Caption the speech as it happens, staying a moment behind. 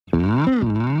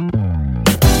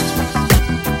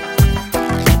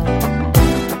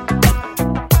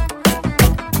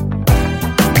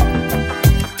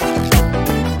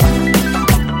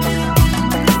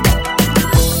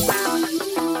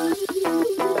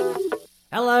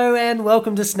Hello and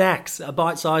welcome to Snacks, a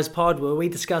bite-sized pod where we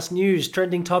discuss news,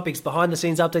 trending topics,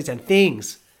 behind-the-scenes updates and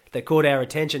things that caught our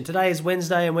attention. Today is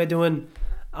Wednesday and we're doing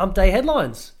Ump Day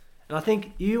headlines. And I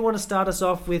think you want to start us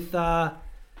off with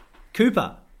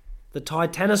Cooper, the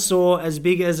titanosaur as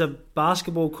big as a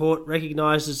basketball court,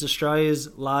 recognised as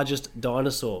Australia's largest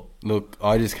dinosaur. Look,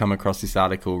 I just come across this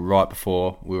article right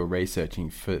before we were researching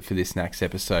for this Snacks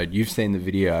episode. You've seen the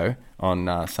video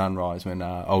on Sunrise when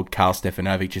old Carl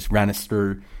Stefanovic just ran us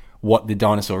through what the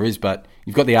dinosaur is, but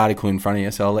you've got the article in front of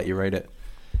you, so I'll let you read it.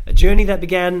 A journey that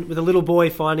began with a little boy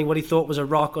finding what he thought was a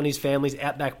rock on his family's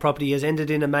outback property has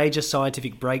ended in a major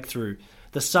scientific breakthrough.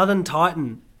 The Southern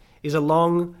Titan is as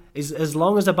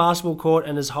long as a basketball court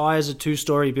and as high as a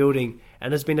two-storey building,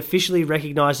 and has been officially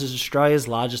recognised as Australia's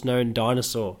largest known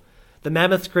dinosaur. The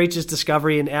mammoth creature's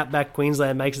discovery in outback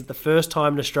Queensland makes it the first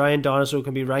time an Australian dinosaur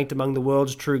can be ranked among the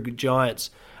world's true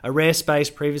giants, a rare space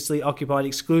previously occupied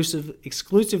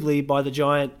exclusively by the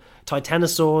giant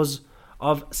titanosaurs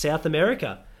of South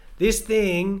America. This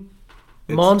thing,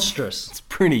 monstrous. It's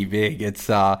pretty big. It's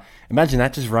imagine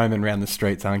that just roaming around the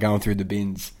streets and going through the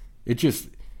bins. It just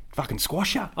fucking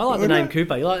squash you. I like the name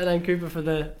Cooper. You like the name Cooper for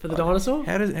the dinosaur?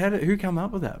 Who come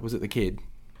up with that? Was it the kid?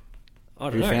 I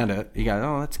don't know. Who found it? You go,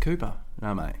 oh, that's Cooper.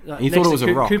 No, mate. You thought it was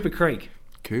a rock. Cooper Creek.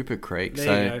 Cooper Creek.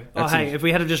 There you go. If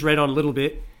we had just read on a little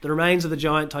bit, the remains of the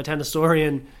giant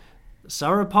titanosaurian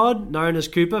sauropod, known as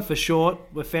Cooper for short,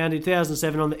 were found in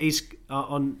 2007 on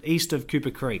the east of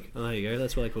Cooper Creek. Oh, there you go.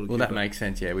 That's why they call it Cooper. Well, that makes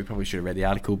sense. Yeah, we probably should have read the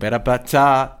article better.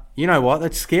 But you know what?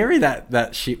 That's scary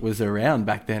that shit was around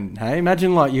back then. Hey,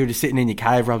 imagine like you were just sitting in your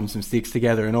cave rubbing some sticks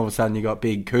together and all of a sudden you got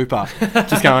big Cooper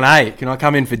just going, hey, can I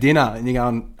come in for dinner? And you're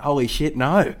going, holy shit,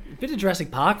 no. A bit of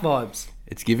Jurassic Park vibes.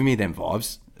 It's giving me them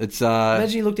vibes. It's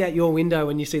Imagine you looked out your window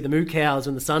and you see the moo cows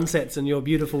and the sunsets and your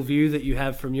beautiful view that you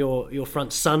have from your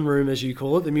front sunroom, as you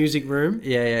call it, the music room.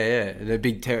 Yeah. The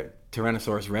big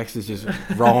Tyrannosaurus Rex is just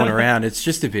rolling around. It's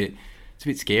just a bit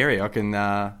scary.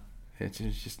 It's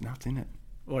just nuts, isn't it?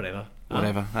 Whatever.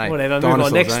 Hey, whatever. Move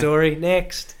on. Next story.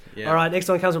 Next. Yeah. All right, next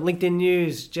one comes from LinkedIn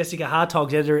News. Jessica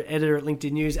Hartogs, editor at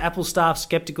LinkedIn News. Apple staff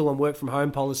sceptical on work from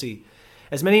home policy.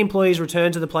 As many employees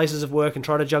return to the places of work and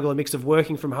try to juggle a mix of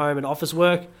working from home and office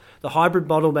work, the hybrid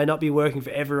model may not be working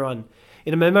for everyone.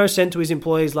 In a memo sent to his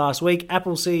employees last week,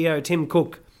 Apple CEO Tim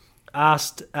Cook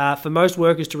asked for most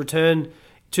workers to return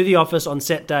to the office on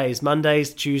set days,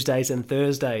 Mondays, Tuesdays and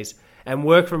Thursdays, and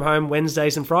work from home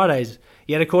Wednesdays and Fridays.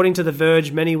 Yet, according to The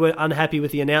Verge, many were unhappy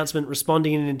with the announcement,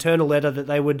 responding in an internal letter that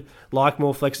they would like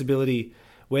more flexibility,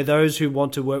 where those who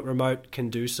want to work remote can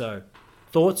do so.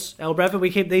 Thoughts, Al Bradford? We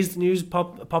keep these news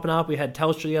popping up. We had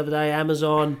Telstra the other day,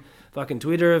 Amazon, fucking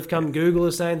Twitter have come, Google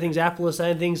is saying things, Apple is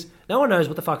saying things. No one knows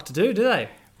what the fuck to do they?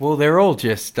 Well, they're all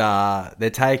just they're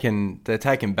taking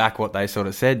back what they sort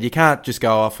of said. You can't just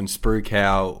go off and spruik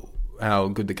how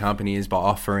good the company is by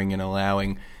offering and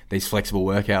allowing these flexible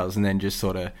work hours and then just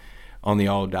sort of on the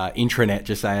old intranet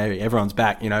just say, hey, everyone's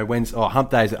back, hump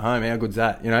day's at home, how good's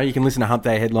that? You can listen to hump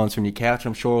day headlines from your couch.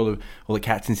 I'm sure all the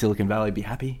cats in Silicon Valley would be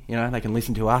happy, they can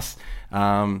listen to us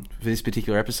for this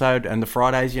particular episode. And the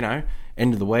Fridays,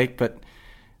 end of the week, but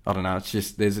I don't know, it's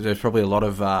just there's probably a lot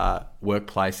of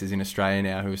workplaces in Australia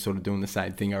now who are sort of doing the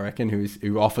same thing, I reckon,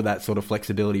 who offer that sort of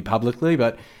flexibility publicly,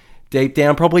 but deep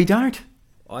down probably don't.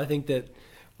 I think that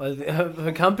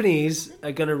companies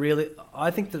are going to really,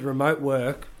 I think that remote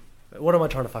work, what am I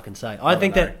trying to fucking say? I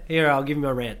think that, here, I'll give you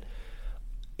my rant.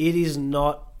 It is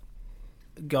not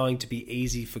going to be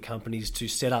easy for companies to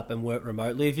set up and work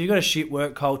remotely. If you've got a shit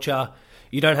work culture,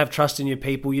 you don't have trust in your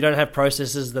people, you don't have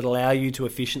processes that allow you to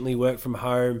efficiently work from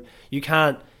home, you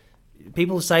can't,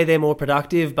 people say they're more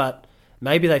productive, but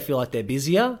maybe they feel like they're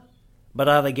busier, but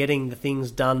are they getting the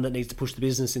things done that needs to push the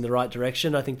business in the right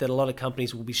direction? I think that a lot of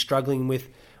companies will be struggling with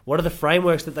what are the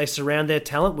frameworks that they surround their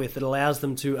talent with that allows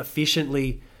them to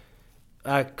efficiently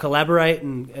collaborate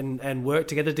and work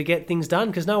together to get things done.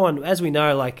 Because no one, as we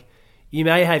know, like, you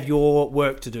may have your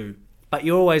work to do, but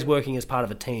you're always working as part of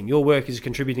a team. Your work is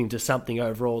contributing to something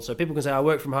overall. So people can say, I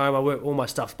work from home, I work all my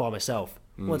stuff's by myself.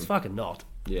 Well, it's fucking not.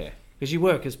 Yeah. Because you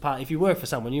work as part. If you work for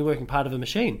someone, you're working part of a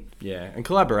machine. Yeah, and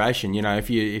collaboration.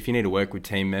 If you need to work with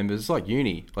team members, it's like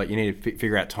uni. Like, you need to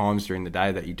figure out times during the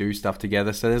day that you do stuff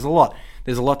together. So there's a lot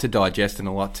to digest and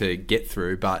a lot to get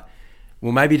through. But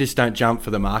maybe just don't jump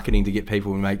for the marketing to get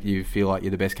people and make you feel like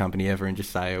you're the best company ever, and just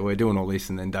say, we're doing all this,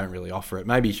 and then don't really offer it.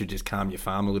 Maybe you should just calm your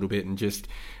farm a little bit and just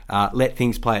let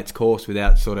things play its course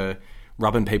without sort of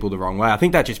rubbing people the wrong way. I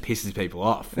think that just pisses people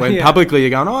off. When publicly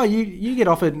you're going, you get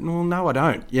offered, well, no, I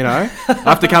don't, I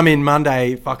have to come in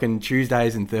Monday, fucking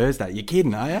Tuesdays and Thursday. You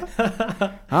kidding, are you?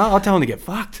 I'll tell them to get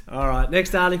fucked. All right,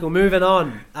 next article, moving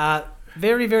on.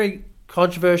 very, very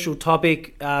controversial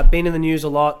topic. Been in the news a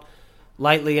lot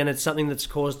lately, and it's something that's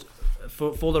caused,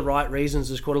 for the right reasons,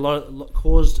 has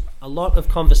caused a lot of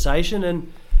conversation.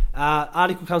 And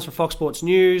article comes from Fox Sports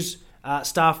News.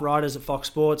 Staff writers at Fox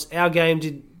Sports. Our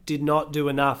game did not do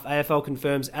enough. AFL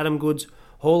confirms Adam Goodes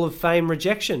Hall of Fame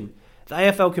rejection. The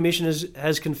AFL Commission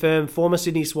has confirmed former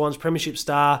Sydney Swans premiership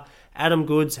star Adam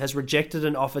Goodes has rejected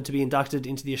an offer to be inducted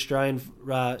into the Australian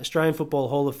Football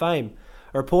Hall of Fame.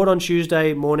 A report on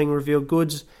Tuesday morning revealed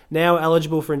Goodes, now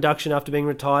eligible for induction after being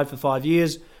retired for 5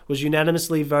 years, was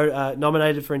unanimously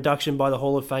nominated for induction by the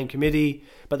Hall of Fame committee,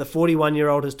 but the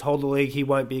 41-year-old has told the league he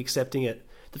won't be accepting it.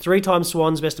 The three-time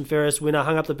Swans Best and Fairest winner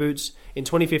hung up the boots in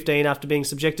 2015 after being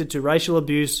subjected to racial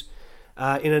abuse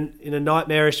in a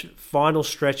nightmarish final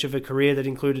stretch of a career that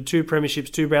included 2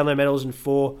 premierships, 2 Brownlow medals and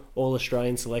 4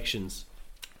 All-Australian selections.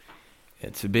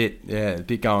 It's a bit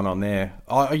going on there.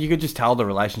 You could just tell the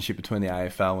relationship between the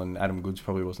AFL and Adam Goodes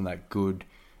probably wasn't that good.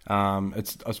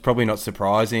 It's probably not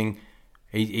surprising.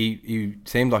 He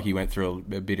seemed like he went through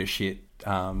a bit of shit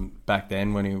back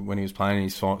then when he was playing in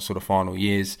his sort of final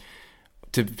years.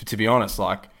 To be honest,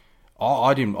 like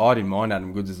I didn't mind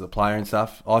Adam Goodes as a player and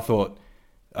stuff. I thought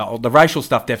the racial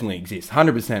stuff definitely exists,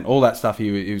 100%. All that stuff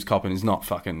he was copping is not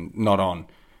on.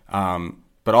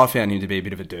 But I found him to be a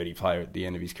bit of a dirty player at the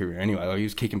end of his career anyway. Like, he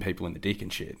was kicking people in the dick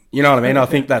and shit. You know what I mean? I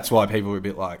think that's why people were a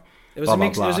bit like, It was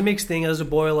a mixed thing. It was a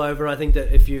boil over. I think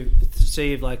that if you've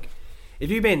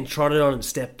been trodden on and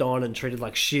stepped on and treated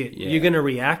like shit, you're going to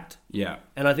react. Yeah.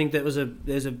 And I think that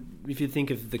if you think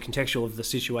of the contextual of the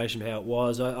situation, how it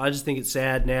was, I just think it's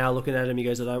sad now looking at him. He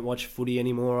goes, I don't watch footy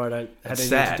anymore. I don't have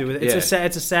anything to do with it.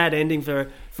 It's a sad ending for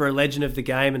a legend of the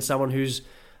game and someone who's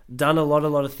done a lot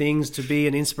of things to be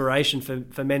an inspiration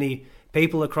for many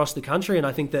people across the country. And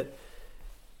I think that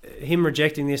him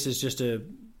rejecting this is just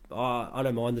I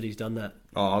don't mind that he's done that.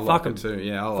 Oh, I like it too.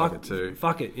 Yeah, I like it too.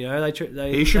 Fuck it. You know,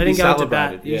 he should be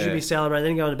celebrated. He should be celebrated. They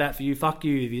didn't go into bat for you. Fuck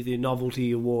you with your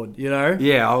novelty award, you know?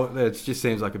 Yeah, it just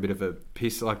seems like a bit of a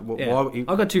piss. Like, why?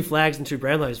 I've got 2 flags and 2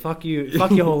 Brownlows. Fuck you.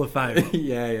 Fuck your Hall of Fame.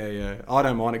 Yeah. I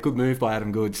don't mind it. Good move by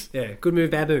Adam Goodes. Yeah, good move,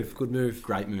 bad move. Good move.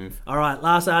 Great move. All right,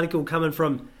 last article coming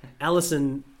from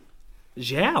Alison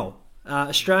Zhao.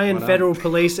 Australian Federal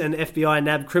Police and FBI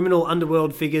nab criminal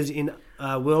underworld figures in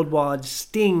worldwide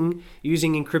sting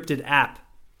using encrypted app.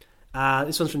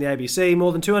 This one's from the ABC.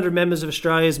 More than 200 members of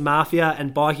Australia's mafia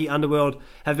and bikie underworld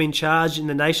have been charged in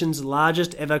the nation's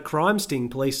largest ever crime sting,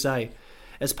 police say.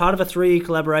 As part of a 3-year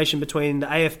collaboration between the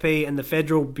AFP and the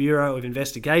Federal Bureau of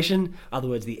Investigation, in other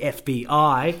words, the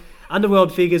FBI,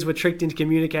 underworld figures were tricked into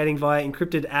communicating via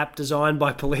encrypted app designed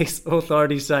by police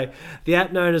authorities say. The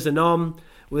app, known as Anom,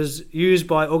 was used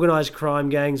by organised crime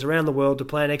gangs around the world to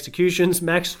plan executions,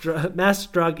 mass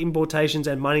drug importations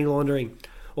and money laundering.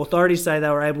 Authorities say they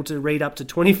were able to read up to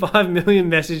 25 million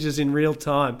messages in real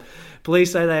time.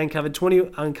 Police say they uncovered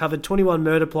 21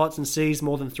 murder plots and seized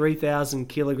more than 3,000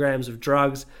 kilograms of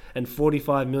drugs and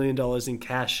 $45 million in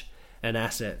cash and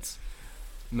assets.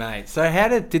 Mate, so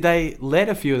did they let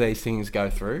a few of these things go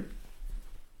through?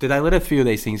 Did they let a few of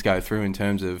these things go through in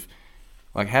terms of,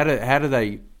 like, how do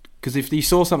they... Because if you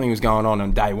saw something was going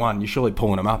on day one, you're surely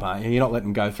pulling them up, aren't you? You're not letting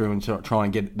them go through and try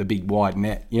and get the big wide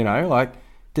net, you know? Like,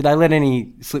 did they let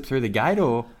any slip through the gate,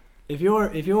 or...? If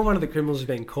you're one of the criminals who's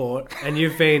been caught and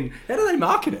you've been... How do they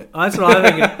market it? That's what I'm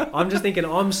thinking. I'm just thinking,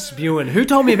 I'm spewing. Who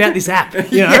told me about this app,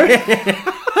 you know?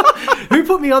 Who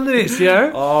put me onto this, you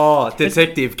know? Oh,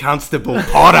 Detective Constable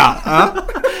Potter, huh?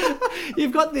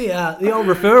 You've got the old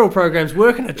referral programs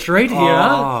working a treat here,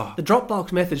 huh? The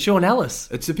Dropbox method, Sean Ellis.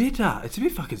 It's a bit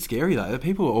fucking scary though. The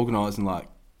people are organising like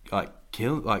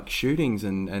shootings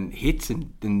and hits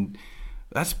and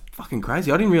that's fucking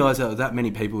crazy. I didn't realise there were that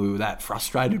many people who were that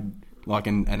frustrated, like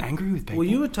and angry with people. Well,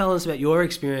 you were telling us about your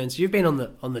experience. You've been on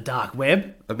the dark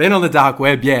web. I've been on the dark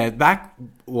web, yeah. I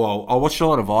watched a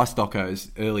lot of Vice docos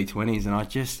early 20s, and I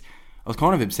was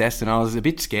kind of obsessed, and I was a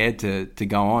bit scared to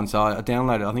go on. So I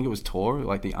downloaded, I think it was Tor,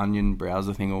 like the Onion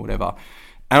browser thing or whatever.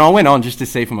 And I went on just to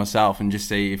see for myself and just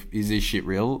see is this shit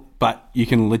real. But you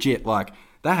can legit, like,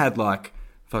 they had like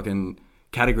fucking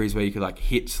categories where you could like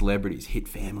hit celebrities, hit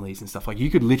families and stuff. Like, you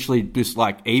could literally just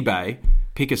like eBay,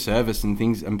 pick a service and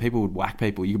things, and people would whack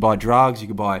people. You could buy drugs, you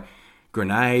could buy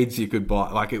grenades, you could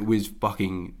buy, like, it was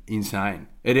fucking insane.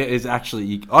 It is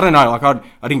actually, I don't know, like,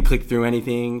 I didn't click through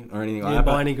anything or anything like that. You didn't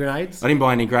buy any grenades? I didn't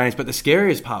buy any grenades, but the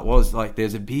scariest part was, like,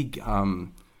 there's a big,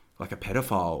 like a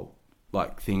pedophile,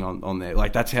 like, thing on there.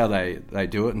 Like, that's how they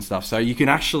do it and stuff. So you can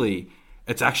actually,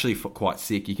 it's actually quite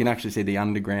sick. You can actually see the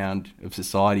underground of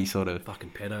society sort of.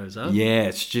 Fucking pedos, huh? Yeah,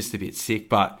 it's just a bit sick,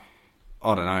 but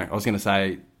I don't know. I was going to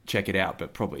say, check it out,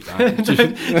 but probably don't.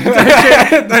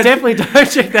 Definitely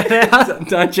don't check that out.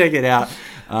 Don't check it out.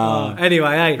 Anyway,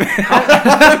 hey,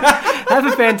 have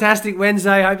a fantastic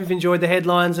Wednesday. Hope you've enjoyed the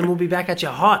headlines, and we'll be back at you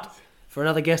hot for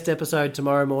another guest episode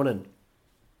tomorrow morning.